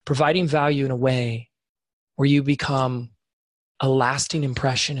providing value in a way where you become a lasting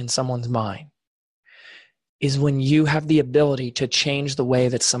impression in someone's mind is when you have the ability to change the way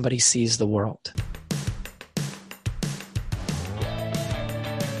that somebody sees the world.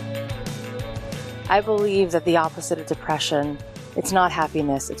 I believe that the opposite of depression, it's not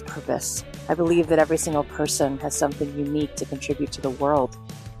happiness, it's purpose. I believe that every single person has something unique to contribute to the world.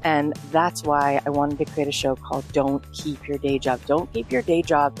 And that's why I wanted to create a show called Don't Keep Your Day Job. Don't Keep Your Day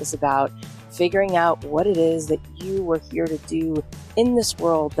Job is about figuring out what it is that you were here to do in this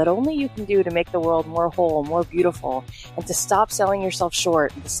world that only you can do to make the world more whole, more beautiful, and to stop selling yourself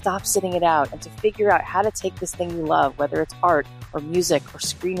short and to stop sitting it out and to figure out how to take this thing you love, whether it's art or music or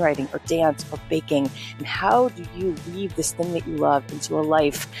screenwriting or dance or baking, and how do you weave this thing that you love into a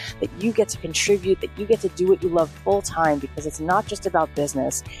life that you get to contribute, that you get to do what you love full time, because it's not just about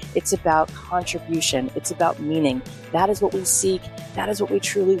business, it's about contribution, it's about meaning. That is what we seek, that is what we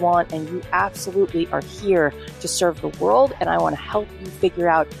truly want, and you absolutely are here to serve the world, and I want to help you figure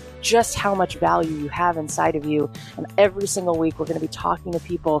out just how much value you have inside of you. And every single week, we're going to be talking to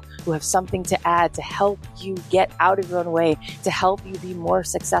people who have something to add to help you get out of your own way, to help you be more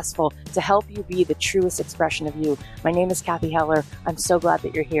successful, to help you be the truest expression of you. My name is Kathy Heller. I'm so glad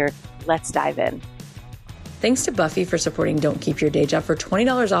that you're here. Let's dive in. Thanks to Buffy for supporting Don't Keep Your Day Job. For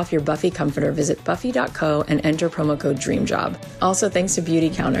 $20 off your Buffy comforter, visit buffy.co and enter promo code DREAMJOB. Also, thanks to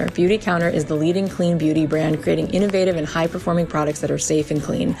Beauty Counter. Beauty Counter is the leading clean beauty brand, creating innovative and high-performing products that are safe and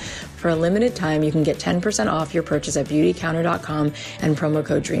clean. For a limited time, you can get 10% off your purchase at beautycounter.com and promo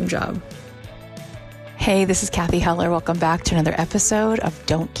code DREAMJOB. Hey, this is Kathy Heller. Welcome back to another episode of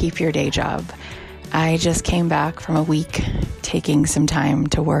Don't Keep Your Day Job. I just came back from a week taking some time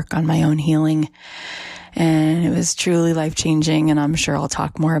to work on my own healing. And it was truly life-changing, and I'm sure I'll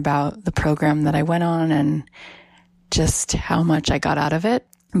talk more about the program that I went on and just how much I got out of it.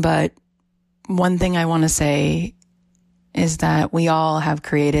 But one thing I want to say is that we all have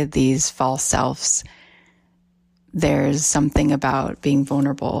created these false selves. There's something about being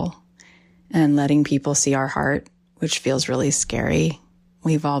vulnerable and letting people see our heart, which feels really scary.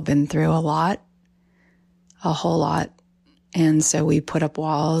 We've all been through a whole lot. And so we put up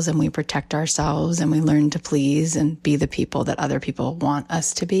walls and we protect ourselves and we learn to please and be the people that other people want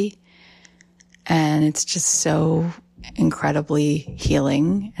us to be. And it's just so incredibly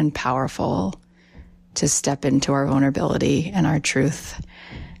healing and powerful to step into our vulnerability and our truth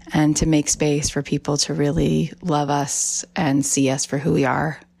and to make space for people to really love us and see us for who we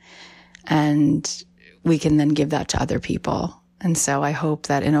are. And we can then give that to other people. And so I hope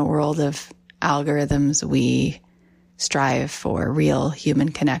that in a world of algorithms, we strive for real human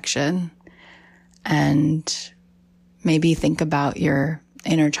connection and maybe think about your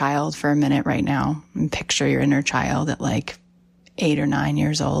inner child for a minute right now and picture your inner child at like 8 or 9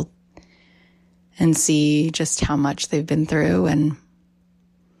 years old and see just how much they've been through. And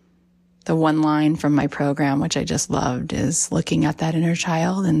the one line from my program, which I just loved, is looking at that inner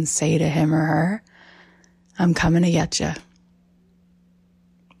child and say to him or her, I'm coming to get you.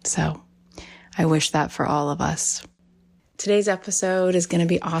 So I wish that for all of us. Today's episode is going to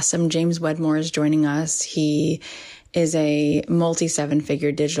be awesome. James Wedmore is joining us. He is a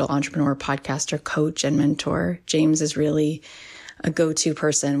multi-seven-figure digital entrepreneur, podcaster, coach, and mentor. James is really a go-to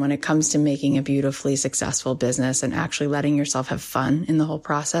person when it comes to making a beautifully successful business and actually letting yourself have fun in the whole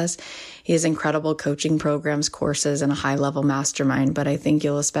process. He has incredible coaching programs, courses, and a high-level mastermind, but I think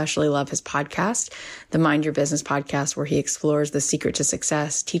you'll especially love his podcast, the Mind Your Business podcast, where he explores the secret to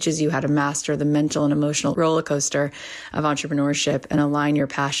success, teaches you how to master the mental and emotional roller coaster of entrepreneurship and align your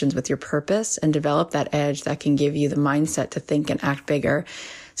passions with your purpose and develop that edge that can give you the mindset to think and act bigger.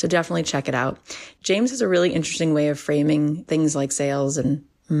 So definitely check it out. James has a really interesting way of framing things like sales and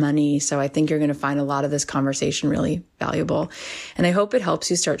money. So I think you're going to find a lot of this conversation really valuable. And I hope it helps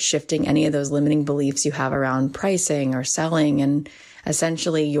you start shifting any of those limiting beliefs you have around pricing or selling and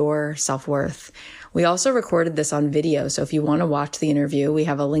essentially your self-worth. We also recorded this on video. So if you want to watch the interview, we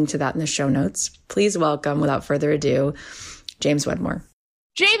have a link to that in the show notes. Please welcome, without further ado, James Wedmore.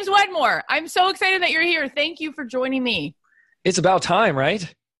 James Wedmore, I'm so excited that you're here. Thank you for joining me. It's about time,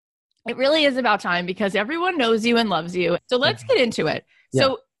 right? It really is about time because everyone knows you and loves you. So let's get into it. Yeah.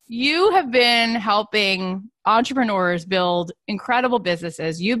 So you have been helping entrepreneurs build incredible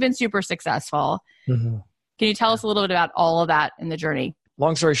businesses. You've been super successful. Mm-hmm. Can you tell us a little bit about all of that in the journey?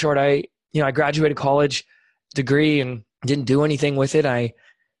 Long story short, I graduated college degree and didn't do anything with it. I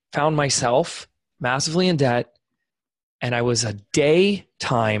found myself massively in debt, and I was a day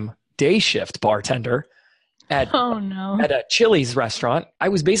shift bartender at a Chili's restaurant. I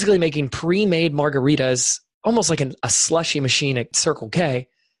was basically making pre-made margaritas, almost like a slushy machine at Circle K.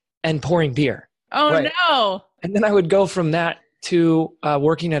 and pouring beer. Oh, right? no. And then I would go from that to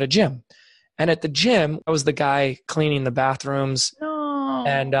working at a gym. And at the gym, I was the guy cleaning the bathrooms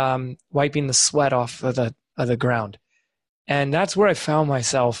and wiping the sweat off of the ground. And that's where I found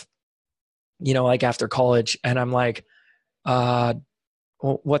myself, like after college. And I'm like, well,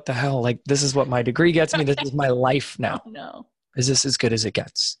 what the hell? Like, this is what my degree gets me. This is my life now. Oh, no. Is this as good as it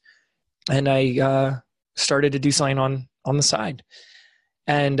gets? And I started to do something on the side.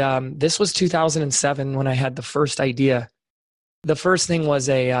 And this was 2007 when I had the first idea. The first thing was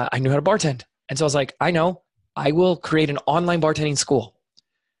I knew how to bartend. And so I was like, I will create an online bartending school.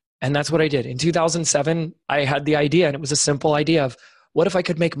 And that's what I did. In 2007, I had the idea, and it was a simple idea of what if I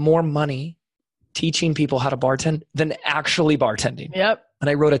could make more money teaching people how to bartend than actually bartending? Yep. And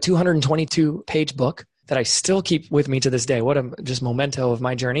I wrote a 222-page book that I still keep with me to this day. What a just memento of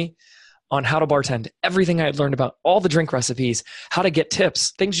my journey on how to bartend. Everything I had learned about all the drink recipes, how to get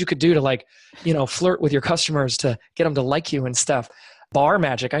tips, things you could do to flirt with your customers to get them to like you and stuff. Bar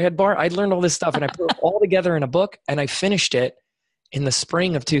magic. I learned all this stuff and I put it all together in a book, and I finished it in the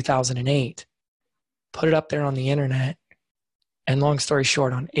spring of 2008, put it up there on the internet. And long story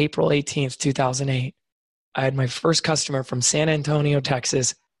short, on April 18th, 2008, I had my first customer from San Antonio,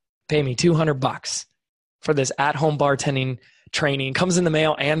 Texas, pay me $200 for this at-home bartending training. Comes in the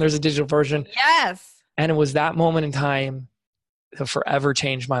mail and there's a digital version. Yes. And it was that moment in time that forever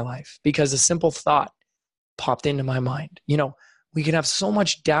changed my life, because a simple thought popped into my mind. We can have so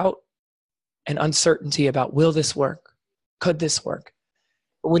much doubt and uncertainty about, will this work? Could this work?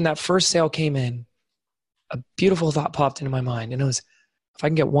 But when that first sale came in, a beautiful thought popped into my mind. And it was, if I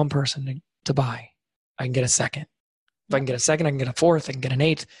can get one person to buy, I can get a second. If I can get a second, I can get a fourth, I can get an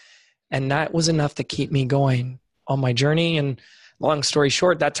eighth. And that was enough to keep me going on my journey. And long story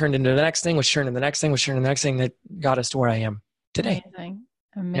short, that turned into the next thing, which turned into the next thing, which turned into the next thing that got us to where I am today.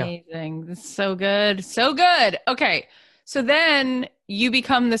 Amazing. That's so good. So good. Okay. So then you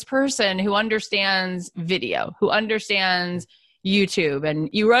become this person who understands video, who understands YouTube, and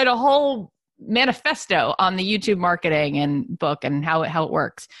you write a whole manifesto on the YouTube marketing and book and how it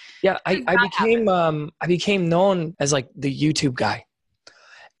works. Yeah. I became known as like the YouTube guy.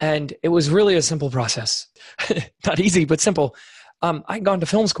 And it was really a simple process. Not easy, but simple. I'd gone to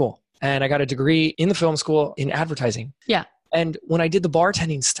film school and I got a degree in the film school in advertising. Yeah. And when I did the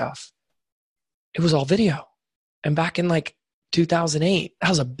bartending stuff, it was all video. And back in like 2008, that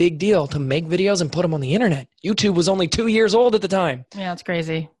was a big deal to make videos and put them on the internet. YouTube was only 2 years old at the time. Yeah, it's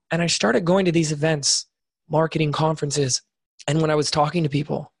crazy. And I started going to these events, marketing conferences. And when I was talking to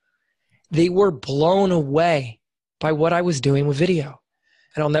people, they were blown away by what I was doing with video.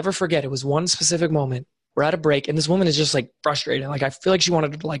 And I'll never forget, it was one specific moment. We're at a break and this woman is just like frustrated. Like, I feel like she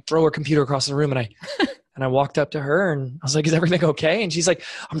wanted to like throw her computer across the room. And I walked up to her and I was like, is everything okay? And she's like,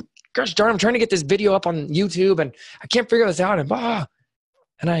 gosh darn, I'm trying to get this video up on YouTube and I can't figure this out.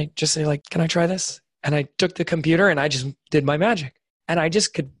 And I just say like, can I try this? And I took the computer and I just did my magic. And I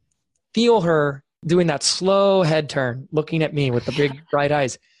just could feel her doing that slow head turn, looking at me with the big bright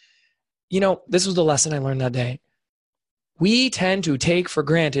eyes. This was the lesson I learned that day. We tend to take for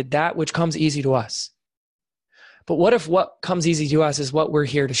granted that which comes easy to us. But what if what comes easy to us is what we're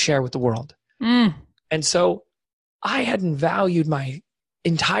here to share with the world? And so I hadn't valued my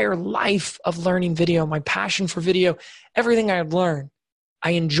entire life of learning video, my passion for video, everything I had learned.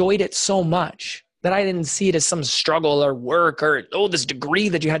 I enjoyed it so much that I didn't see it as some struggle or work or, this degree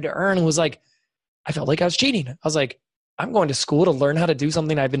that you had to earn. It was like, I felt like I was cheating. I was like, I'm going to school to learn how to do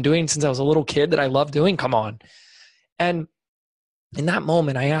something I've been doing since I was a little kid that I love doing. Come on. And in that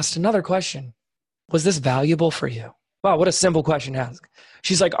moment, I asked another question. Was this valuable for you? Wow, what a simple question to ask.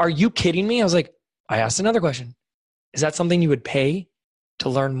 She's like, are you kidding me? I was like, I asked another question. Is that something you would pay to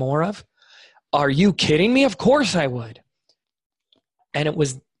learn more of? Are you kidding me? Of course I would. And it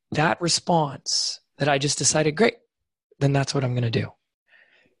was that response that I just decided, great, then that's what I'm going to do.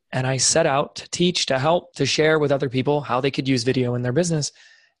 And I set out to teach, to help, to share with other people how they could use video in their business,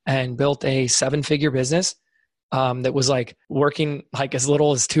 and built a 7-figure business that was like working like as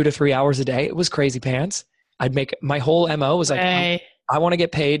little as 2 to 3 hours a day. It was crazy pants. I'd make my whole MO was like, I want to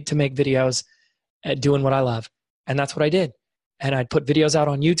get paid to make videos at doing what I love. And that's what I did. And I'd put videos out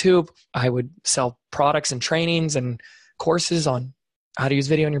on YouTube. I would sell products and trainings and courses on how to use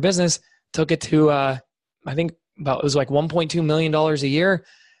video in your business. Took it to, I think it was like $1.2 million a year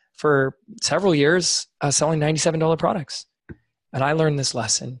for several years, selling $97 products. And I learned this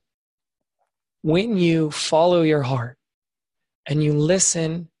lesson. When you follow your heart and you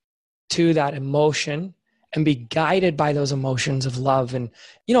listen to that emotion and be guided by those emotions of love, and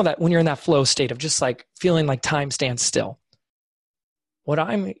that when you're in that flow state of just like feeling like time stands still, What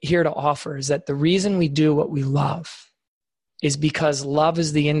I'm here to offer is that the reason we do what we love is because love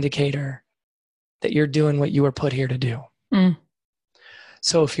is the indicator that you're doing what you were put here to do. Mm.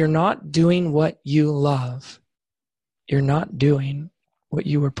 So if you're not doing what you love, you're not doing what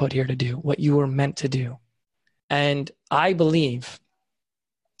you were put here to do, what you were meant to do. And I believe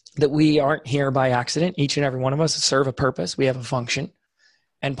that we aren't here by accident. Each and every one of us serve a purpose. We have a function.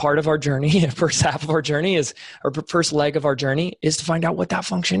 And part of our journey, first half of our journey is, or first leg of our journey is to find out what that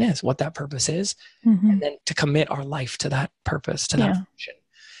function is, what that purpose is, and then to commit our life to that purpose, to that function.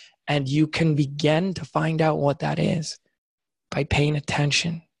 And you can begin to find out what that is by paying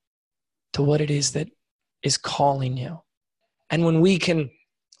attention to what it is that is calling you. And when we can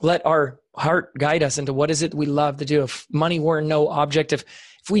let our heart guide us into what is it we love to do, if money were no object, if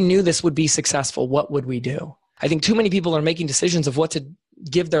we knew this would be successful, what would we do? I think too many people are making decisions of what to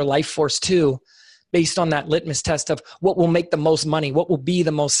give their life force to based on that litmus test of what will make the most money, what will be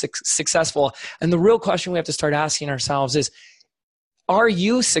the most successful. And the real question we have to start asking ourselves is, are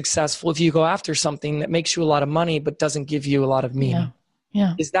you successful if you go after something that makes you a lot of money but doesn't give you a lot of meaning?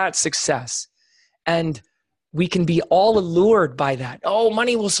 Yeah. Is that success? And we can be all allured by that. Oh,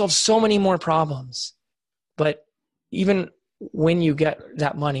 money will solve so many more problems. But even when you get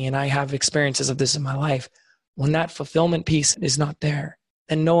that money, and I have experiences of this in my life, when that fulfillment piece is not there,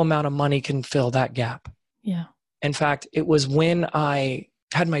 then no amount of money can fill that gap. Yeah. In fact, it was when I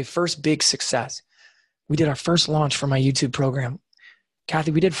had my first big success. We did our first launch for my YouTube program.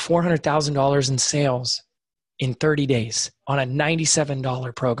 Kathy, we did $400,000 in sales in 30 days on a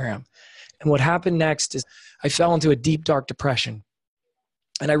 $97 program. And what happened next is I fell into a deep, dark depression.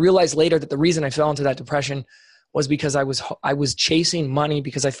 And I realized later that the reason I fell into that depression was because I was chasing money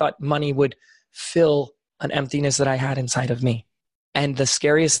because I thought money would fill an emptiness that I had inside of me. And the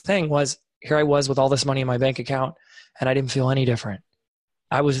scariest thing was, here I was with all this money in my bank account, and I didn't feel any different.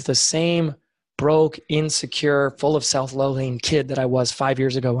 I was the same broke, insecure, full of self-loathing kid that I was 5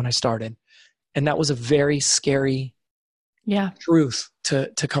 years ago when I started. And that was a very scary truth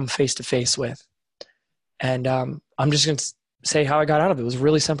to come face to face with. And I'm just going to say how I got out of it. It was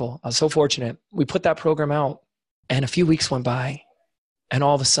really simple. I was so fortunate. We put that program out, and a few weeks went by, and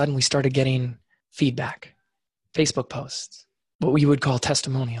all of a sudden we started getting feedback, Facebook posts, what we would call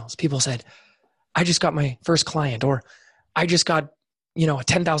testimonials. People said, I just got my first client, or I just got, a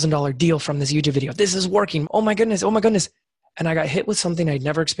 $10,000 deal from this YouTube video. This is working. Oh my goodness. Oh my goodness. And I got hit with something I'd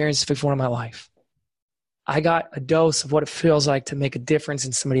never experienced before in my life. I got a dose of what it feels like to make a difference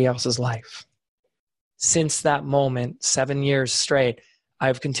in somebody else's life. Since that moment, 7 years straight,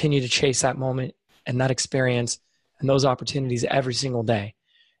 I've continued to chase that moment and that experience and those opportunities every single day.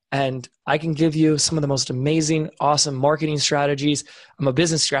 And I can give you some of the most amazing, awesome marketing strategies. I'm a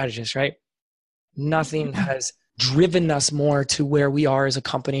business strategist, right? Nothing has driven us more to where we are as a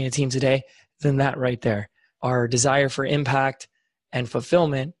company and a team today than that right there. Our desire for impact and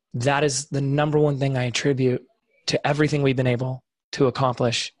fulfillment, that is the number one thing I attribute to everything we've been able to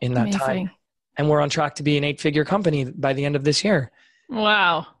accomplish in that time. And we're on track to be an 8-figure company by the end of this year.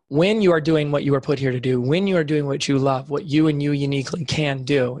 Wow. When you are doing what you were put here to do, when you are doing what you love, what you and you uniquely can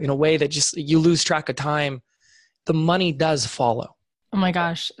do in a way that just you lose track of time, the money does follow. Oh my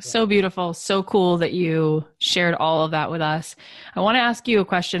gosh. So beautiful. So cool that you shared all of that with us. I want to ask you a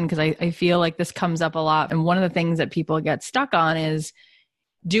question because I feel like this comes up a lot. And one of the things that people get stuck on is,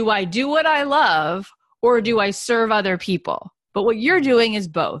 do I do what I love or do I serve other people? But what you're doing is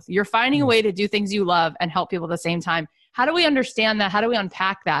both. You're finding a way to do things you love and help people at the same time. How do we understand that? How do we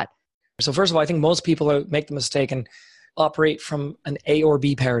unpack that? So first of all, I think most people make the mistake and operate from an A or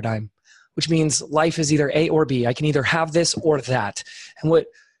B paradigm, which means life is either A or B. I can either have this or that. And what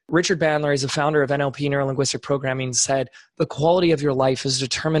Richard Bandler, is the founder of NLP, Neuro-Linguistic Programming, said, the quality of your life is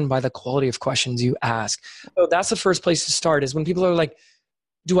determined by the quality of questions you ask. So that's the first place to start, is when people are like,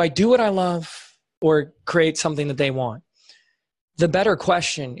 do I do what I love or create something that they want? The better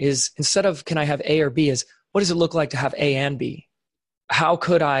question is, instead of can I have A or B, is what does it look like to have A and B? How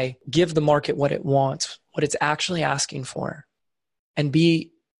could I give the market what it wants, what it's actually asking for, and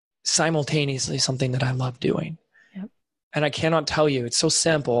be simultaneously something that I love doing? Yep. And I cannot tell you, it's so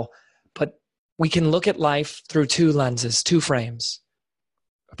simple, but we can look at life through two lenses, two frames,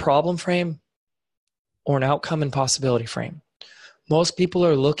 a problem frame or an outcome and possibility frame. Most people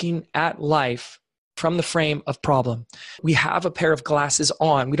are looking at life from the frame of problem. We have a pair of glasses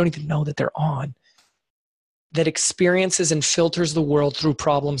on. We don't even know that they're on, that experiences and filters the world through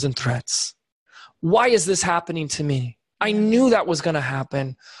problems and threats. Why is this happening to me? I knew that was going to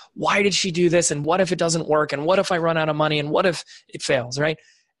happen. Why did she do this? And what if it doesn't work? And what if I run out of money? And what if it fails, right?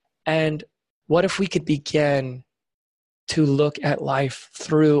 And what if we could begin to look at life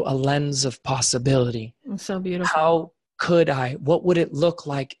through a lens of possibility. It's so beautiful. How could I? What would it look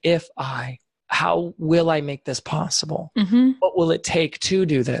like if I? How will I make this possible? Mm-hmm. What will it take to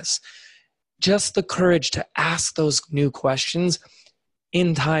do this? Just the courage to ask those new questions.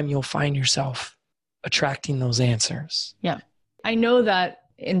 In time, you'll find yourself attracting those answers. Yeah. I know that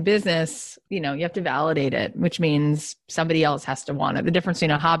in business, you have to validate it, which means somebody else has to want it. The difference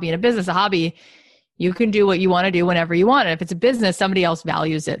between a hobby and a business, a hobby, you can do what you want to do whenever you want it. If it's a business, somebody else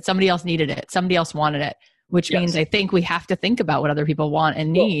values it. Somebody else needed it. Somebody else wanted it, which means I think we have to think about what other people want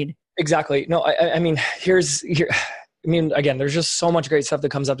and need. Exactly. No, I mean, again, there's just so much great stuff that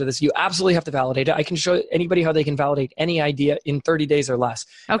comes up to this. You absolutely have to validate it. I can show anybody how they can validate any idea in 30 days or less.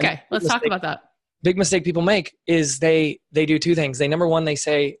 Okay. Let's talk about that. Big mistake people make is they do two things. Number one, they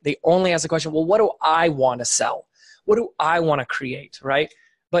only ask the question, well, what do I want to sell? What do I want to create? Right.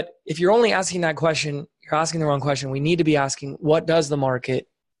 But if you're only asking that question, you're asking the wrong question. We need to be asking, what does the market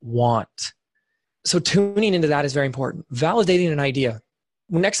want? So tuning into that is very important. Validating an idea.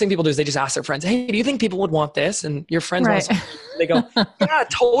 The next thing people do is they just ask their friends, hey, do you think people would want this? And your friends want something. They go, yeah,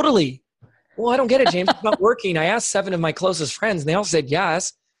 totally. Well, I don't get it, James. It's not working. I asked 7 of my closest friends and they all said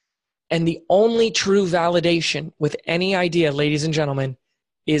yes. And the only true validation with any idea, ladies and gentlemen,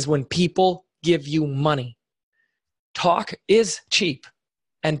 is when people give you money. Talk is cheap.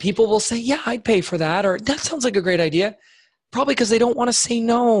 And people will say, yeah, I'd pay for that. Or that sounds like a great idea. Probably because they don't want to say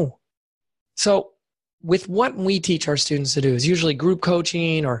no. So with what we teach our students to do is usually group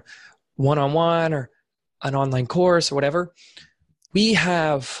coaching or one-on-one or an online course or whatever. We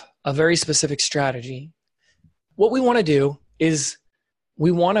have a very specific strategy. What we want to do is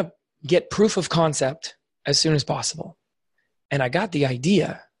we want to get proof of concept as soon as possible. And I got the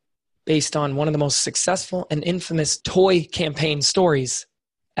idea based on one of the most successful and infamous toy campaign stories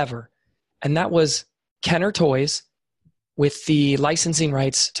ever. And that was Kenner Toys with the licensing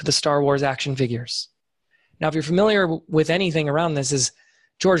rights to the Star Wars action figures. Now, if you're familiar with anything around this, is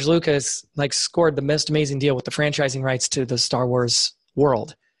George Lucas scored the most amazing deal with the franchising rights to the Star Wars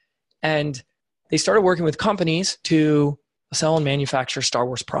world. And they started working with companies to sell and manufacture Star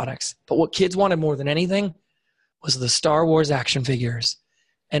Wars products. But what kids wanted more than anything was the Star Wars action figures.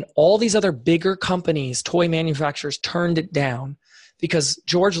 And all these other bigger companies, toy manufacturers, turned it down because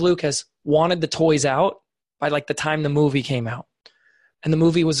George Lucas wanted the toys out by the time the movie came out. And the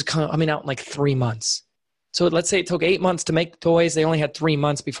movie was coming out in 3 months. So let's say it took 8 months to make the toys. They only had 3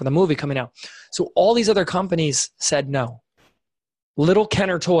 months before the movie coming out. So all these other companies said no. Little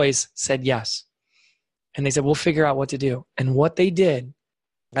Kenner Toys said yes. And they said, we'll figure out what to do. And what they did,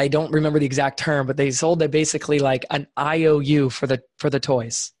 I don't remember the exact term, but they sold it basically an IOU for the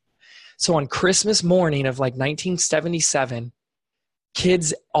toys. So on Christmas morning of 1977,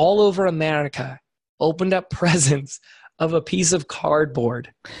 kids all over America opened up presents of a piece of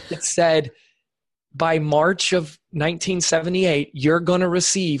cardboard that said, by March of 1978, you're going to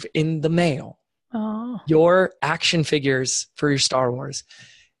receive in the mail your action figures for your Star Wars.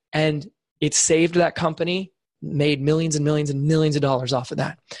 And it saved that company, made millions and millions and millions of dollars off of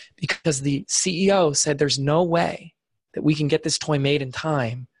that because the CEO said there's no way that we can get this toy made in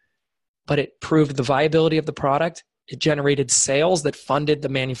time, but it proved the viability of the product. It generated sales that funded the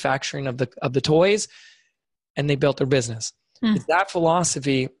manufacturing of the toys, and they built their business. It's that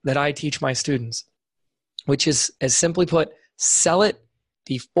philosophy that I teach my students, which is, as simply put, sell it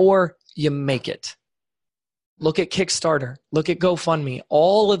before you make it. Look at Kickstarter. Look at GoFundMe.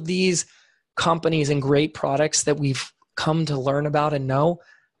 All of these companies and great products that we've come to learn about and know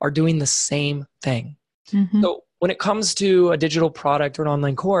are doing the same thing. Mm-hmm. So when it comes to a digital product or an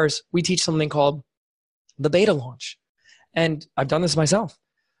online course, we teach something called the beta launch. And I've done this myself,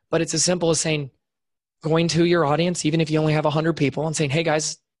 but it's as simple as going to your audience, even if you only have 100 people, and saying, hey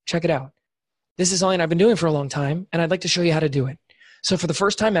guys, check it out. This is something I've been doing for a long time, and I'd like to show you how to do it. So for the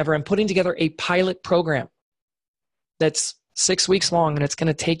first time ever, I'm putting together a pilot program that's 6 weeks long, and it's going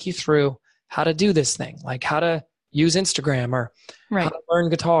to take you through how to do this thing, like how to use Instagram or how to learn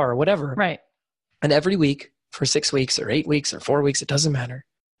guitar or whatever. Right. And every week for 6 weeks or 8 weeks or 4 weeks, it doesn't matter.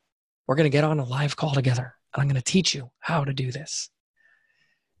 We're going to get on a live call together, and I'm going to teach you how to do this.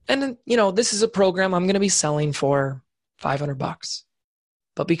 And then, this is a program I'm going to be selling for $500.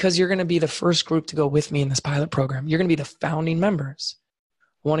 But because you're going to be the first group to go with me in this pilot program, you're going to be the founding members.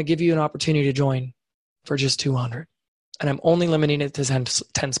 I want to give you an opportunity to join for just $200. And I'm only limiting it to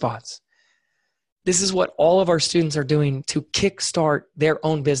 10 spots. This is what all of our students are doing to kickstart their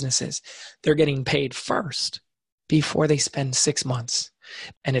own businesses. They're getting paid first before they spend 6 months.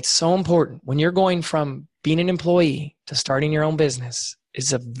 And it's so important. When you're going from being an employee to starting your own business,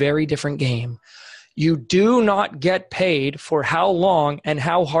 it's a very different game. You do not get paid for how long and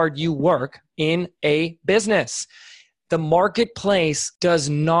how hard you work in a business. The marketplace does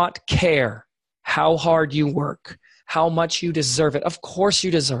not care how hard you work, how much you deserve it. Of course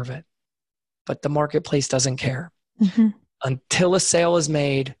you deserve it, but the marketplace doesn't care. Mm-hmm. Until a sale is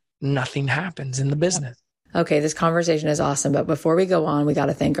made, nothing happens in the business. Okay, this conversation is awesome, but before we go on, we got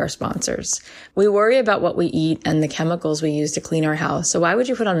to thank our sponsors. We worry about what we eat and the chemicals we use to clean our house, so why would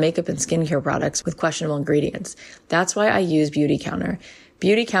you put on makeup and skincare products with questionable ingredients? That's why I use Beauty Counter.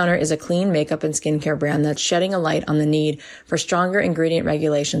 Beauty Counter is a clean makeup and skincare brand that's shedding a light on the need for stronger ingredient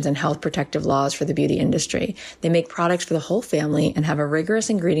regulations and health protective laws for the beauty industry. They make products for the whole family and have a rigorous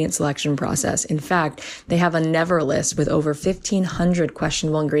ingredient selection process. In fact, they have a never list with over 1,500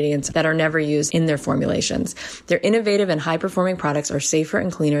 questionable ingredients that are never used in their formulations. Their innovative and high-performing products are safer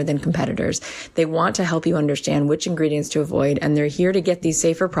and cleaner than competitors. They want to help you understand which ingredients to avoid, and they're here to get these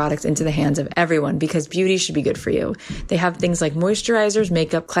safer products into the hands of everyone because beauty should be good for you. They have things like moisturizers,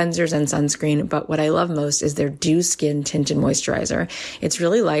 makeup, cleansers, and sunscreen, but what I love most is their Dew Skin Tinted Moisturizer. It's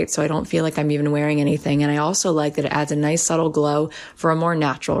really light, so I don't feel like I'm even wearing anything, and I also like that it adds a nice subtle glow for a more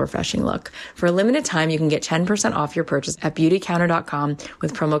natural, refreshing look. For a limited time, you can get 10% off your purchase at beautycounter.com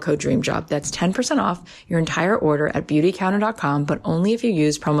with promo code DREAMJOB. That's 10% off your entire order at beautycounter.com, but only if you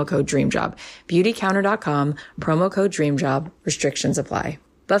use promo code DREAMJOB. Beautycounter.com, promo code DREAMJOB. Restrictions apply.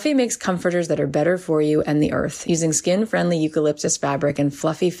 Buffy makes comforters that are better for you and the earth using skin-friendly eucalyptus fabric and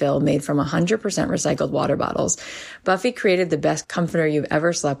fluffy fill made from 100% recycled water bottles. Buffy created the best comforter you've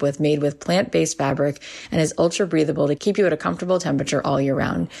ever slept with, made with plant-based fabric and is ultra breathable to keep you at a comfortable temperature all year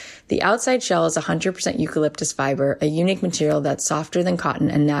round. The outside shell is 100% eucalyptus fiber, a unique material that's softer than cotton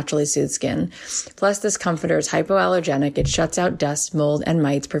and naturally soothes skin. Plus, this comforter is hypoallergenic. It shuts out dust, mold, and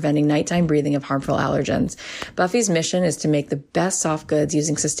mites, preventing nighttime breathing of harmful allergens. Buffy's mission is to make the best soft goods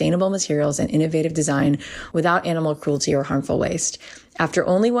using sustainable materials and innovative design without animal cruelty or harmful waste. After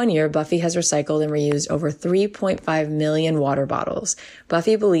only 1 year, Buffy has recycled and reused over 3.5 million water bottles.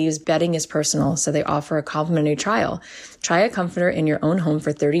 Buffy believes bedding is personal, so they offer a complimentary trial. Try a comforter in your own home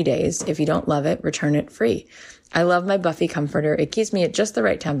for 30 days. If you don't love it, return it free. I love my Buffy comforter. It keeps me at just the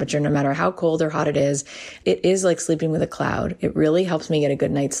right temperature, no matter how cold or hot it is. It is like sleeping with a cloud. It really helps me get a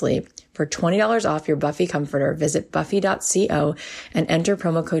good night's sleep. For $20 off your Buffy comforter, visit buffy.co and enter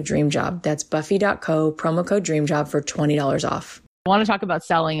promo code DREAMJOB. That's buffy.co, promo code DREAMJOB for $20 off. I want to talk about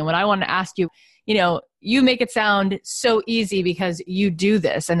selling. And what I want to ask you, you make it sound so easy because you do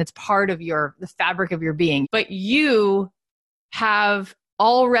this and it's part of the fabric of your being. But you have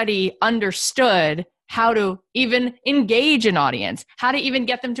already understood how to even engage an audience, how to even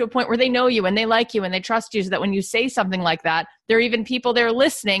get them to a point where they know you and they like you and they trust you, so that when you say something like that, there are even people there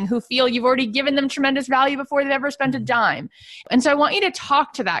listening who feel you've already given them tremendous value before they've ever spent a dime. And so I want you to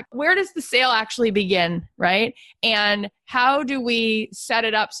talk to that. Where does the sale actually begin, right? And how do we set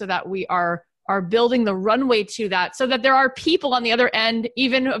it up so that we are building the runway to that, so that there are people on the other end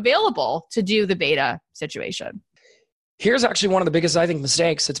even available to do the beta situation? Here's actually one of the biggest, I think,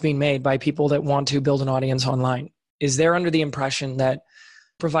 mistakes that's being made by people that want to build an audience online, is they're under the impression that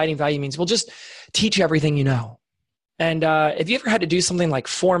providing value means, well, just teach everything you know. And if you ever had to do something like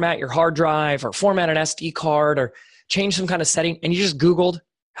format your hard drive or format an SD card or change some kind of setting, and you just Googled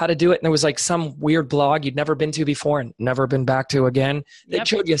how to do it, and there was like some weird blog you'd never been to before and never been back to again, that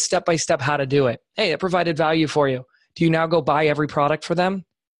showed you step-by-step how to do it. Hey, it provided value for you. Do you now go buy every product for them?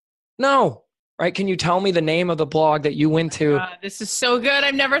 No. Right? Can you tell me the name of the blog that you went to? This is so good.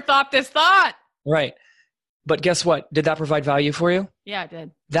 I've never thought this thought. Right. But guess what? Did that provide value for you? Yeah, it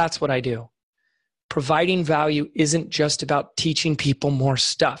did. That's what I do. Providing value isn't just about teaching people more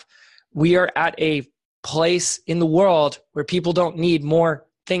stuff. We are at a place in the world where people don't need more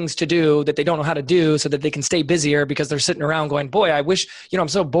things to do that they don't know how to do so that they can stay busier, because they're sitting around going, boy, I wish, I'm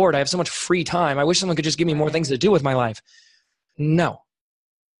so bored. I have so much free time. I wish someone could just give me more things to do with my life. No.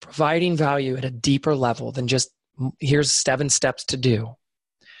 Providing value at a deeper level than just, here's 7 steps to do.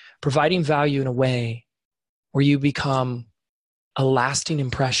 Providing value in a way where you become a lasting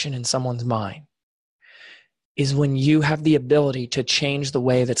impression in someone's mind is when you have the ability to change the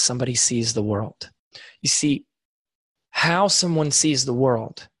way that somebody sees the world. You see, how someone sees the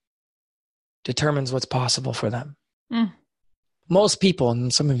world determines what's possible for them. Most people,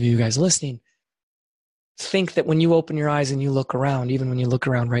 and some of you guys listening, think that when you open your eyes and you look around, even when you look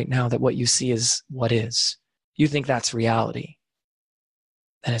around right now, that what you see is what is. You think that's reality.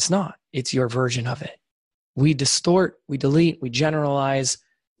 And it's not. It's your version of it. We distort, we delete, we generalize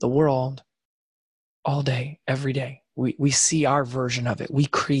the world all day, every day. We see our version of it. We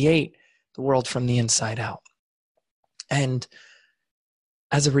create the world from the inside out. And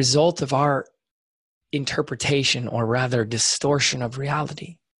as a result of our interpretation, or rather distortion of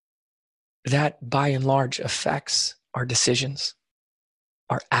reality, that by and large affects our decisions,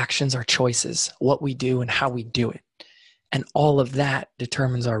 our actions, our choices, what we do and how we do it. And all of that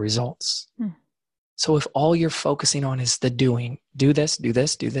determines our results. So if all you're focusing on is the doing, do this, do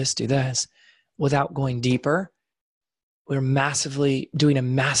this, do this, do this, without going deeper, we're massively doing a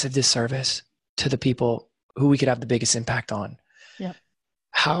massive disservice to the people who we could have the biggest impact on. Yep.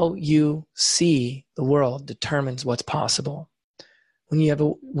 How you see the world determines what's possible. When you have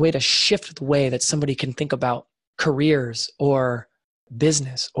a way to shift the way that somebody can think about careers or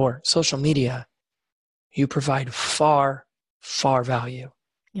business or social media, you provide far, far value.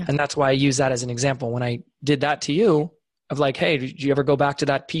 Yeah. And that's why I use that as an example. When I did that to you of like, hey, did you ever go back to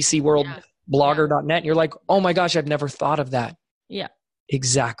that PC World blogger.net? And you're like, oh my gosh, I've never thought of that. Yeah.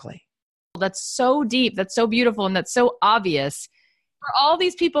 Exactly. That's so deep. That's so beautiful. And that's so obvious. For all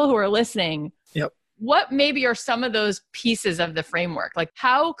these people who are listening, Yep. What maybe are some of those pieces of the framework? Like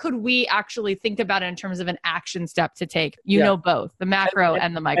how could we actually think about it in terms of an action step to take? You know, both the macro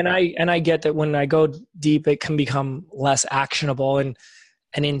and the micro. And I get that when I go deep, it can become less actionable and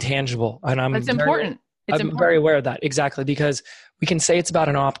intangible. And That's important. I'm very aware of that. Exactly. Because we can say it's about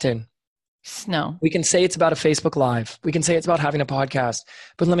an opt-in. No. We can say it's about a Facebook Live. We can say it's about having a podcast.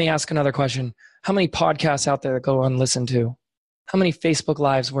 But let me ask another question. How many podcasts out there that go unlistened to? How many Facebook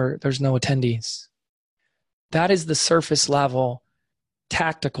Lives where there's no attendees? That is the surface level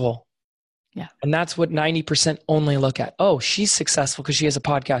tactical. Yeah. And that's what 90% only look at. Oh, she's successful because she has a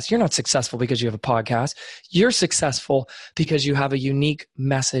podcast. You're not successful because you have a podcast. You're successful because you have a unique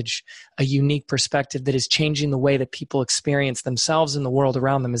message, a unique perspective that is changing the way that people experience themselves and the world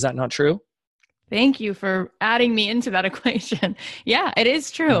around them. Is that not true? Thank you for adding me into that equation. Yeah, it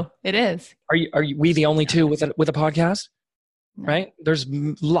is true. It is. Are we the only two with a podcast? No. Right? There's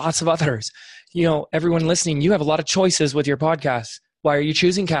lots of others. You know, everyone listening, you have a lot of choices with your podcast. Why are you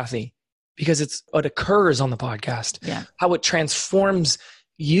choosing Kathy? Because it's what occurs on the podcast. Yeah. How it transforms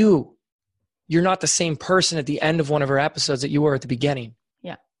you. You're not the same person at the end of one of our episodes that you were at the beginning.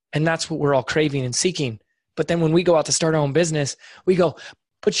 Yeah. And that's what we're all craving and seeking. But then when we go out to start our own business, we go,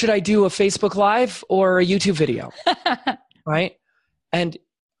 but should I do a Facebook Live or a YouTube video? Right? And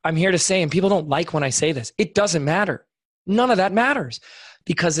I'm here to say, and people don't like when I say this, it doesn't matter. None of that matters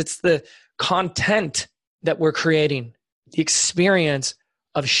because it's the content that we're creating, the experience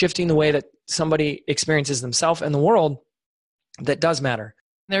of shifting the way that somebody experiences themselves and the world that does matter.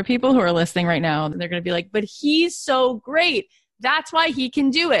 There are people who are listening right now and they're going to be like, but he's so great. That's why he can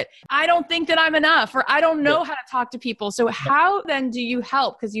do it. I don't think that I'm enough, or I don't know how to talk to people. So how then do you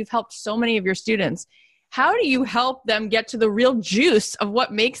help? Because you've helped so many of your students. How do you help them get to the real juice of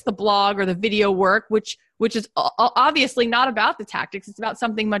what makes the blog or the video work, which is obviously not about the tactics. It's about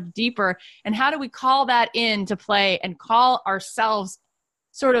something much deeper. And how do we call that into play and call ourselves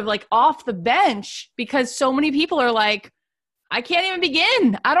sort of like off the bench? Because so many people are like, I can't even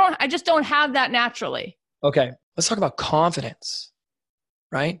begin. I just don't have that naturally. Okay. Let's talk about confidence,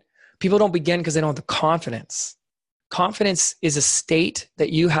 right? People don't begin because they don't have the confidence. Confidence is a state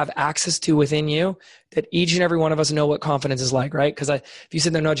that you have access to within you that each and every one of us know what confidence is like, right? Because if you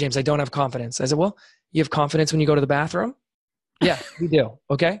said, no, James, I don't have confidence. I said, well, you have confidence when you go to the bathroom? Yeah, you do.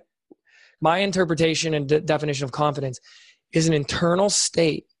 Okay. My interpretation and definition of confidence is an internal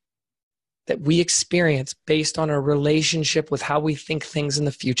state that we experience based on our relationship with how we think things in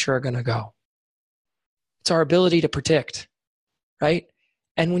the future are going to go. It's our ability to predict, right?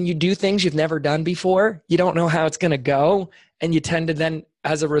 And when you do things you've never done before, you don't know how it's going to go. And you tend to then,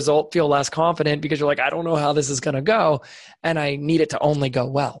 as a result, feel less confident because you're like, I don't know how this is going to go. And I need it to only go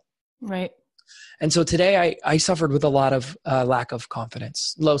well. Right. And so today I suffered with a lot of lack of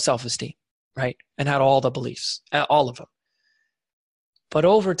confidence, low self-esteem, right? And had all the beliefs, all of them. But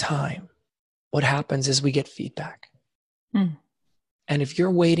over time, what happens is we get feedback. And if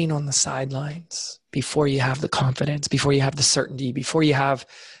you're waiting on the sidelines before you have the confidence, before you have the certainty, before you have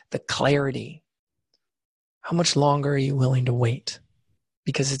the clarity, how much longer are you willing to wait?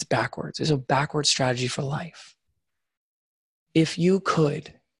 Because it's backwards. It's a backward strategy for life. If you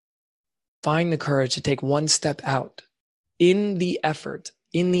could find the courage to take one step out in the effort,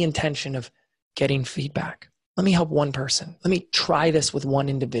 in the intention of getting feedback. Let me help one person. Let me try this with one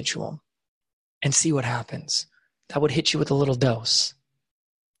individual and see what happens. That would hit you with a little dose.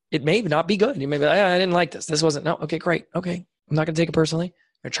 It may not be good. You may be like, I didn't like this. This wasn't, no, okay, great. Okay. I'm not going to take it personally.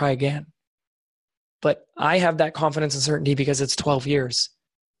 I'm going to try again. But I have that confidence and certainty because it's 12 years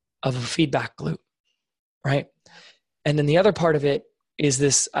of a feedback loop, right? And then the other part of it is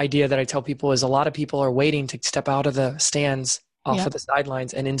this idea that I tell people is a lot of people are waiting to step out of the stands, off of the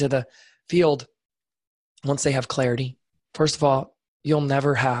sidelines and into the field once they have clarity, first of all, you'll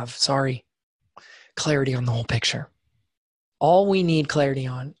never have, clarity on the whole picture. All we need clarity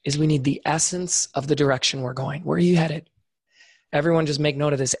on is we need the essence of the direction we're going. Where are you headed? Everyone just make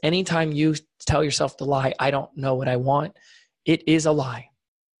note of this. Anytime you tell yourself the lie, I don't know what I want, it is a lie.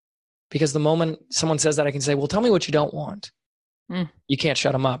 Because the moment someone says that, I can say, well, tell me what you don't want. You can't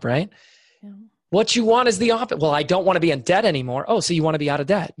shut them up, right? Yeah. What you want is the opposite. Well, I don't want to be in debt anymore. Oh, so you want to be out of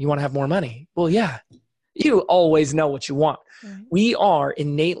debt. You want to have more money. Well, yeah, you always know what you want. Right. We are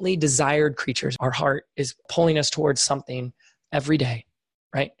innately desired creatures. Our heart is pulling us towards something every day,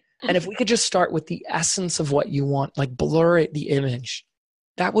 right? And if we could just start with the essence of what you want, like blur it, the image,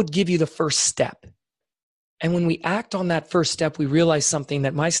 that would give you the first step. And when we act on that first step, we realize something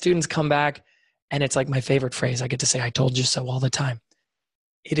that my students come back, and it's like my favorite phrase. I get to say, I told you so all the time.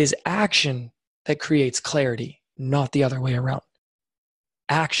 It is action that creates clarity, not the other way around.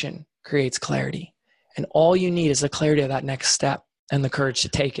 Action creates clarity. And all you need is the clarity of that next step and the courage to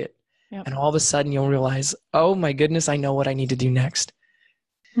take it. Yep. And all of a sudden you'll realize, oh my goodness, I know what I need to do next.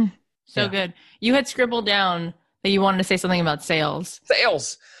 So good. You had scribbled down that you wanted to say something about sales.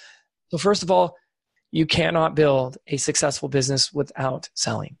 Sales. So first of all, you cannot build a successful business without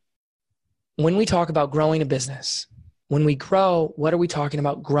selling. When we talk about growing a business, when we grow, what are we talking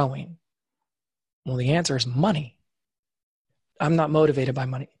about growing? Well, the answer is money. I'm not motivated by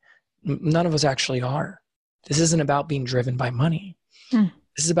money. None of us actually are. This isn't about being driven by money.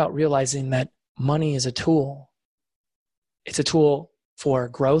 This is about realizing that money is a tool. It's a tool for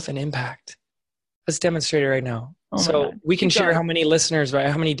growth and impact. Let's demonstrate it right now. So we can share how many listeners, right?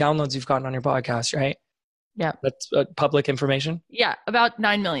 How many downloads you've gotten on your podcast, right? Yeah. That's public information. Yeah. About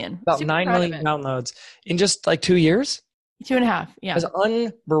 9 million. About 9 million downloads in just like 2 years. 2.5. Yeah. It's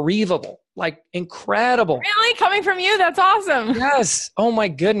unbelievable. Like incredible. Really? Coming from you? That's awesome. Yes. Oh my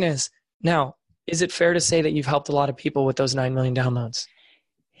goodness. Now, is it fair to say that you've helped a lot of people with those 9 million downloads?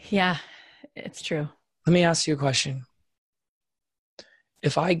 Yeah, it's true. Let me ask you a question.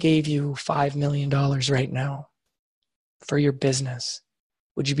 If I gave you $5 million right now for your business,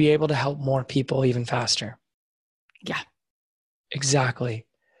 would you be able to help more people even faster? Yeah. Exactly.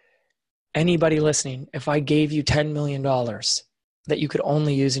 Anybody listening, if I gave you $10 million that you could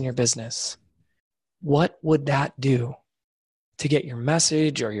only use in your business, what would that do to get your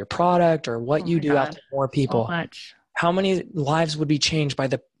message or your product or what you do out to more people? So much. How many lives would be changed by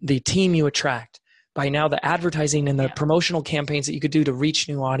the team you attract, by now the advertising and the promotional campaigns that you could do to reach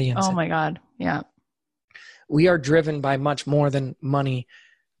new audiences? Oh my God. Yeah. We are driven by much more than money.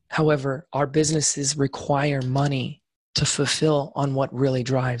 However, our businesses require money to fulfill on what really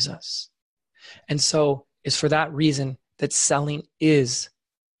drives us. And so it's for that reason that selling is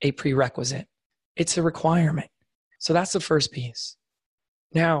a prerequisite. It's a requirement. So that's the first piece.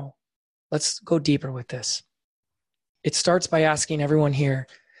 Now, let's go deeper with this. It starts by asking everyone here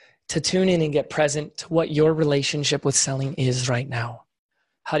to tune in and get present to what your relationship with selling is right now.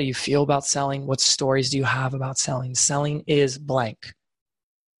 How do you feel about selling? What stories do you have about selling? Selling is blank.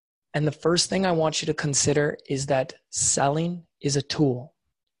 And the first thing I want you to consider is that selling is a tool.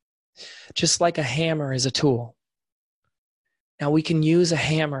 Just like a hammer is a tool. Now we can use a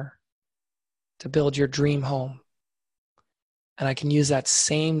hammer to build your dream home. And I can use that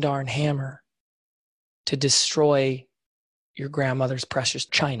same darn hammer to destroy your grandmother's precious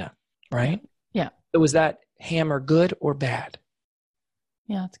china, right? Yeah. So was that hammer good or bad?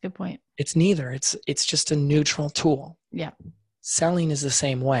 Yeah, that's a good point. It's neither. It's just a neutral tool. Yeah. Selling is the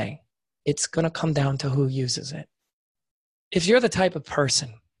same way. It's going to come down to who uses it. If you're the type of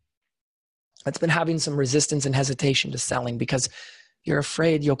person that's been having some resistance and hesitation to selling because you're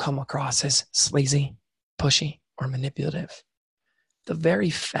afraid you'll come across as sleazy, pushy, or manipulative, the very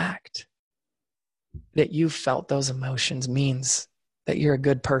fact that you felt those emotions means that you're a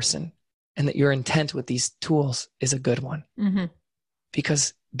good person and that your intent with these tools is a good one. Mm-hmm.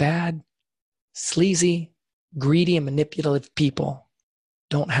 Because bad, sleazy, greedy, and manipulative people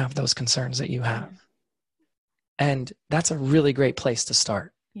don't have those concerns that you have. And that's a really great place to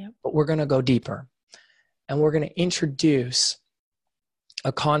start. Yep. But we're going to go deeper. And we're going to introduce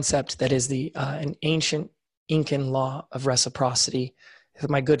a concept that is an ancient Incan law of reciprocity that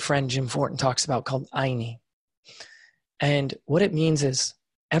my good friend Jim Fortin talks about, called Aini. And what it means is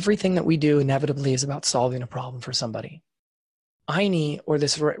everything that we do inevitably is about solving a problem for somebody. Aini, or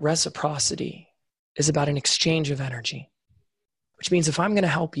this reciprocity, is about an exchange of energy, which means if I'm going to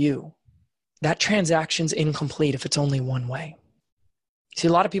help you, that transaction's incomplete if it's only one way. See,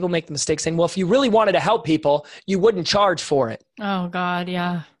 a lot of people make the mistake saying, well, if you really wanted to help people, you wouldn't charge for it. Oh, God,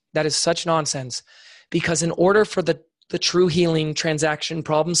 yeah. That is such nonsense, because in order for the the true healing, transaction,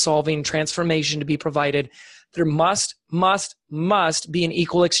 problem solving, transformation to be provided, there must be an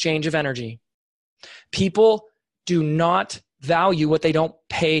equal exchange of energy. People do not value what they don't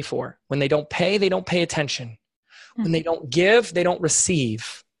pay for. When they don't pay attention. When they don't give, they don't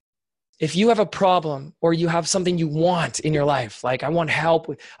receive. If you have a problem or you have something you want in your life, like I want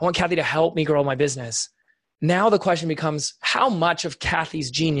Kathy to help me grow my business. Now the question becomes, how much of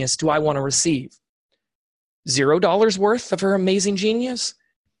Kathy's genius do I want to receive? $0 worth of her amazing genius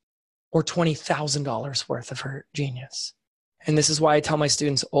or $20,000 worth of her genius? And this is why I tell my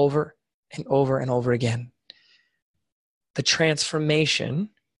students over and over and over again, the transformation,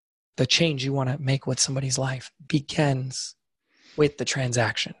 the change you want to make with somebody's life begins with the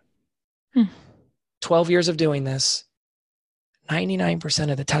transaction. 12 years of doing this,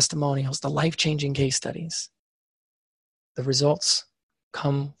 99% of the testimonials, the life-changing case studies, the results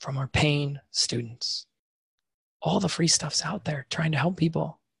come from our paying students. All the free stuff's out there trying to help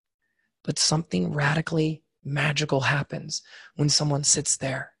people. But something radically magical happens when someone sits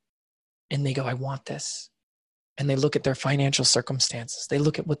there and they go, I want this. And they look at their financial circumstances. They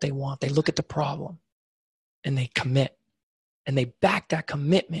look at what they want. They look at the problem and they commit. And they back that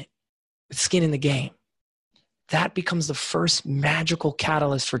commitment with skin in the game. That becomes the first magical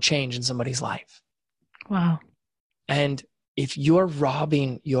catalyst for change in somebody's life. Wow. And if you're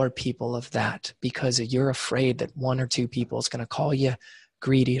robbing your people of that because you're afraid that one or two people is going to call you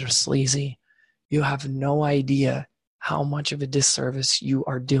greedy or sleazy, you have no idea how much of a disservice you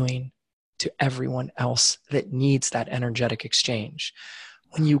are doing to everyone else that needs that energetic exchange.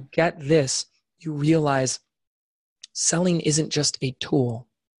 When you get this, you realize selling isn't just a tool,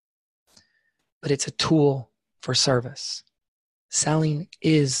 but it's a tool for service. Selling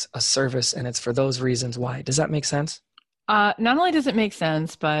is a service, and it's for those reasons why. Does that make sense? Not only does it make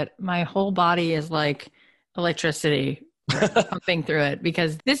sense, but my whole body is like electricity pumping through it,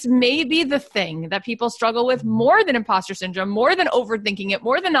 because this may be the thing that people struggle with more than imposter syndrome, more than overthinking it,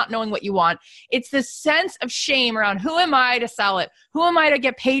 more than not knowing what you want. It's this sense of shame around, who am I to sell it? Who am I to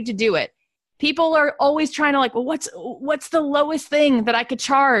get paid to do it? People are always trying to like, well, what's the lowest thing that I could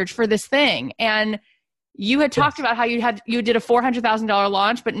charge for this thing? And you had talked about how you did a $400,000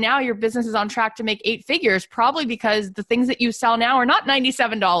 launch, but now your business is on track to make 8 figures, probably because the things that you sell now are not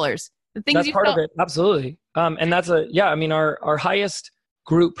 $97. The things that's part of it. Absolutely. And that's our highest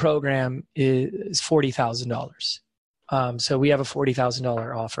group program is $40,000. So we have a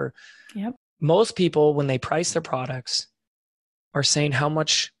 $40,000 offer. Yep. Most people, when they price their products, are saying, how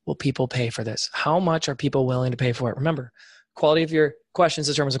much will people pay for this? How much are people willing to pay for it? Remember, quality of your questions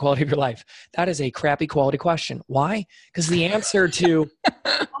determines the quality of your life. That is a crappy quality question. Why? Because the answer to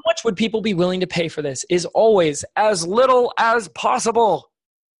how much would people be willing to pay for this is always as little as possible.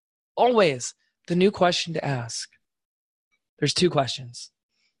 Always. The new question to ask. There's 2 questions.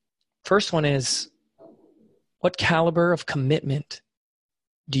 First one is, what caliber of commitment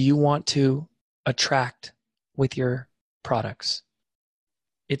do you want to attract with your products?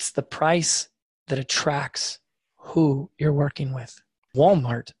 It's the price that attracts who you're working with.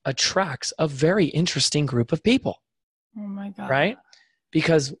 Walmart attracts a very interesting group of people. Oh my God. Right?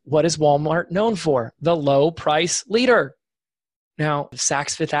 Because what is Walmart known for? The low price leader. Now,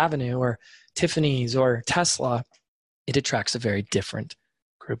 Saks Fifth Avenue or Tiffany's or Tesla, it attracts a very different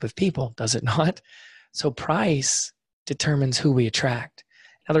group of people, does it not? So price determines who we attract.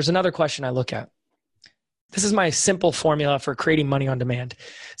 Now, there's another question I look at. This is my simple formula for creating money on demand.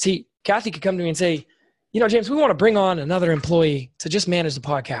 See, Kathy could come to me and say, James, we want to bring on another employee to just manage the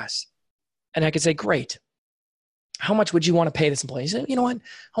podcast. And I could say, great. How much would you want to pay this employee? He said, you know what?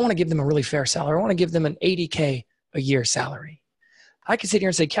 I want to give them a really fair salary. I want to give them an $80K a year salary. I could sit here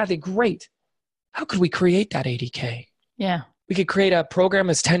and say, Kathy, great. How could we create that $80K? Yeah. We could create a program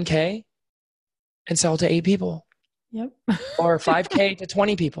that's $10K and sell to 8 people. Yep. Or $5K to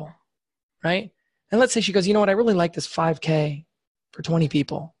 20 people, right? And let's say she goes, you know what? I really like this $5K for 20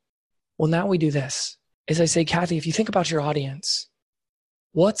 people. Well, now we do this. Is I say, Kathy, if you think about your audience,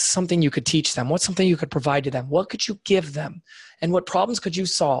 what's something you could teach them? What's something you could provide to them? What could you give them? And what problems could you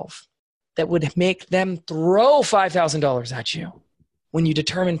solve that would make them throw $5,000 at you? When you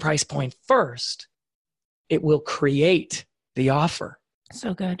determine price point first, it will create the offer.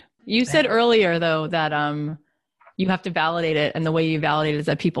 So good. You said earlier, though, that you have to validate it. And the way you validate it is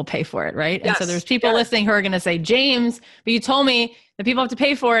that people pay for it, right? Yes. And so there's people listening who are going to say, James, but you told me that people have to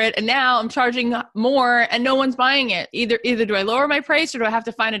pay for it. And now I'm charging more and no one's buying it. Either do I lower my price or do I have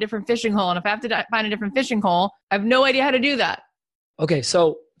to find a different fishing hole? And if I have to find a different fishing hole, I have no idea how to do that. Okay.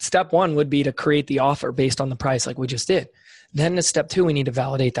 So step 1 would be to create the offer based on the price like we just did. Then to step 2, we need to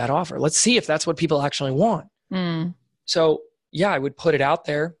validate that offer. Let's see if that's what people actually want. So yeah, I would put it out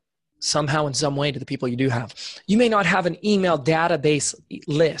there somehow in some way to the people you do have. You may not have an email database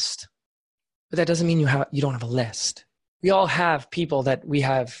list, but that doesn't mean you don't have a list. We all have people that we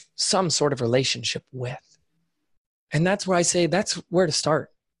have some sort of relationship with. And that's where I say that's where to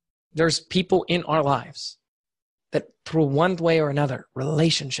start. There's people in our lives that through one way or another,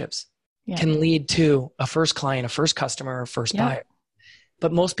 relationships can lead to a first client, a first customer, or a first buyer.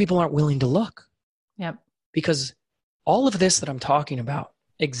 But most people aren't willing to look. Yep. Because all of this that I'm talking about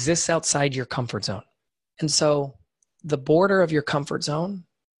exists outside your comfort zone. And so the border of your comfort zone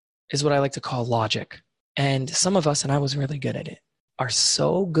is what I like to call logic. And some of us, and I was really good at it, are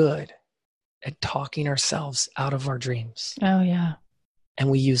so good at talking ourselves out of our dreams. Oh, yeah. And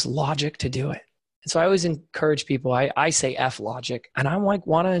we use logic to do it. And so I always encourage people, I say F logic, and I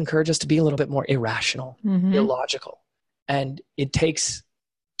want to encourage us to be a little bit more irrational, illogical. And it takes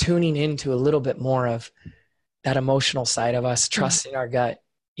tuning into a little bit more of that emotional side of us, trusting our gut,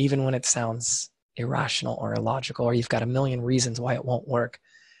 even when it sounds irrational or illogical, or you've got a million reasons why it won't work,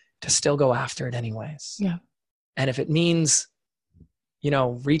 to still go after it anyways. Yeah. And if it means,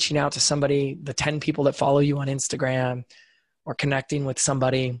 reaching out to somebody, the 10 people that follow you on Instagram, or connecting with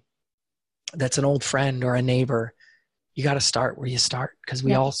somebody that's an old friend or a neighbor, you got to start where you start, because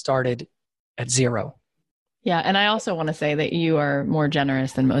we all started at zero. Yeah. And I also want to say that you are more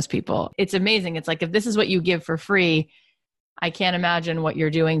generous than most people. It's amazing. It's like, if this is what you give for free, I can't imagine what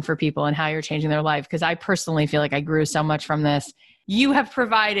you're doing for people and how you're changing their life. Because I personally feel like I grew so much from this. You have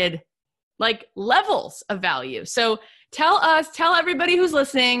provided like levels of value. So tell everybody who's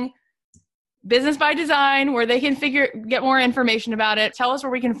listening, Business by Design, where they can get more information about it. Tell us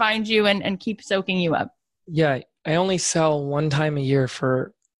where we can find you and keep soaking you up. Yeah. I only sell one time a year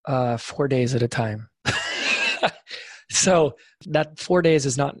for 4 days at a time. So that 4 days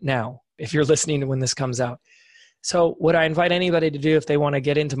is not now, if you're listening to when this comes out. So what I invite anybody to do if they want to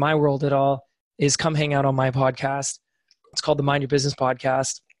get into my world at all is come hang out on my podcast. It's called the Mind Your Business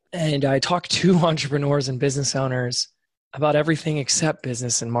Podcast. And I talk to entrepreneurs and business owners about everything except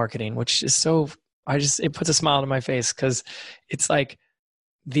business and marketing, which is it puts a smile on my face, because it's like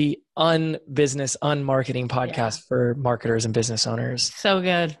the unbusiness, unmarketing podcast for marketers and business owners. So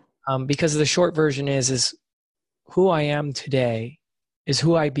good. Because the short version is who I am today is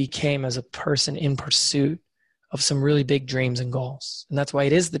who I became as a person in pursuit of some really big dreams and goals. And that's why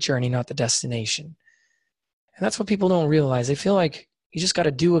it is the journey, not the destination. And that's what people don't realize. They feel like you just got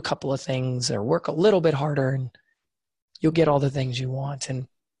to do a couple of things or work a little bit harder and you'll get all the things you want. And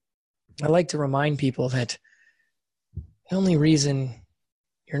I like to remind people that the only reason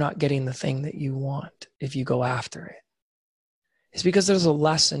you're not getting the thing that you want if you go after it is because there's a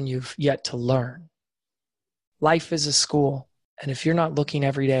lesson you've yet to learn. Life is a school. And if you're not looking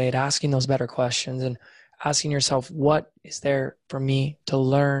every day at asking those better questions and asking yourself, what is there for me to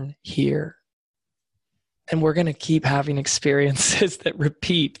learn here? And we're going to keep having experiences that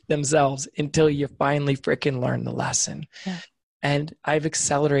repeat themselves until you finally freaking learn the lesson. Yeah. And I've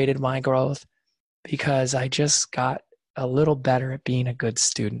accelerated my growth because I just got a little better at being a good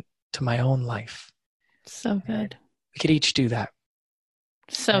student to my own life. So good. We could each do that.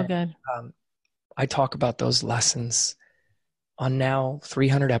 So good. I talk about those lessons on now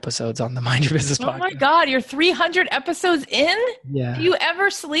 300 episodes on the Mind Your Business podcast. Oh my God, you're 300 episodes in? Yeah. Do you ever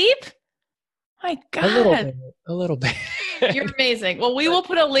sleep? My God. A little bit. You're amazing. Well, we will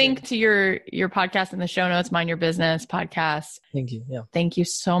put a link to your podcast in the show notes, Mind Your Business podcast. Thank you. Yeah. Thank you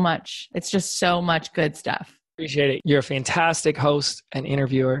so much. It's just so much good stuff. Appreciate it. You're a fantastic host and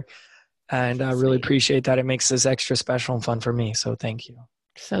interviewer. And I really appreciate that. It makes this extra special and fun for me. So thank you.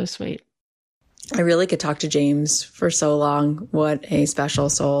 So sweet. I really could talk to James for so long. What a special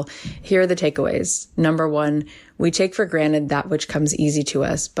soul. Here are the takeaways. Number one, we take for granted that which comes easy to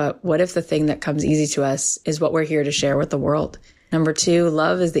us, but what if the thing that comes easy to us is what we're here to share with the world? Number two,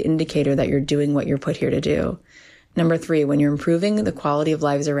 love is the indicator that you're doing what you're put here to do. Number three, when you're improving the quality of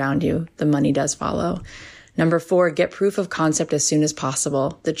lives around you, the money does follow. Number four, get proof of concept as soon as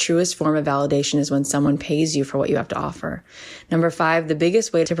possible. The truest form of validation is when someone pays you for what you have to offer. Number five, the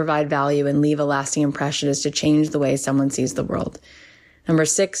biggest way to provide value and leave a lasting impression is to change the way someone sees the world. Number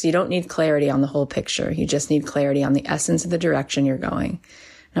six, you don't need clarity on the whole picture. You just need clarity on the essence of the direction you're going.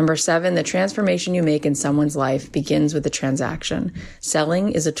 Number seven, the transformation you make in someone's life begins with the transaction.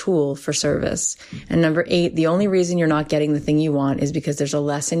 Selling is a tool for service. And number eight, the only reason you're not getting the thing you want is because there's a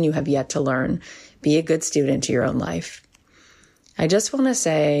lesson you have yet to learn. Be a good student to your own life. I just want to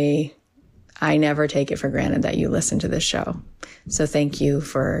say, I never take it for granted that you listen to this show. So thank you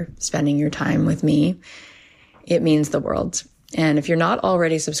for spending your time with me. It means the world. And if you're not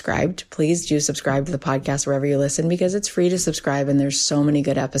already subscribed, please do subscribe to the podcast wherever you listen, because it's free to subscribe and there's so many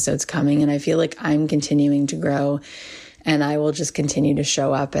good episodes coming. And I feel like I'm continuing to grow, and I will just continue to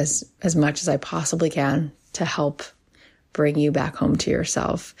show up as much as I possibly can to help bring you back home to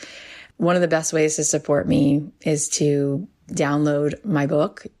yourself. One of the best ways to support me is to download my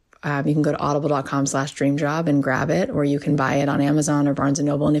book. You can go to audible.com/dreamjob and grab it, or you can buy it on Amazon or Barnes &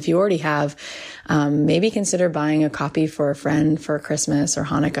 Noble. And if you already have, maybe consider buying a copy for a friend for Christmas or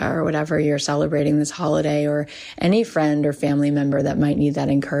Hanukkah or whatever you're celebrating this holiday, or any friend or family member that might need that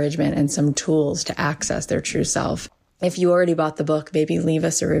encouragement and some tools to access their true self. If you already bought the book, maybe leave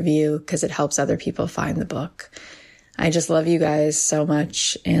us a review, because it helps other people find the book. I just love you guys so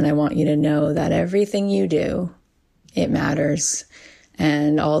much, and I want you to know that everything you do, it matters.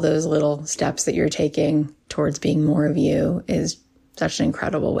 And all those little steps that you're taking towards being more of you is such an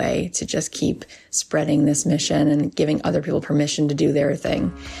incredible way to just keep spreading this mission and giving other people permission to do their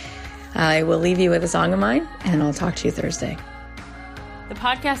thing. I will leave you with a song of mine, and I'll talk to you Thursday. The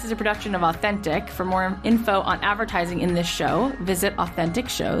podcast is a production of Authentic. For more info on advertising in this show, visit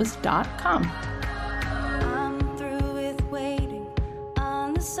AuthenticShows.com.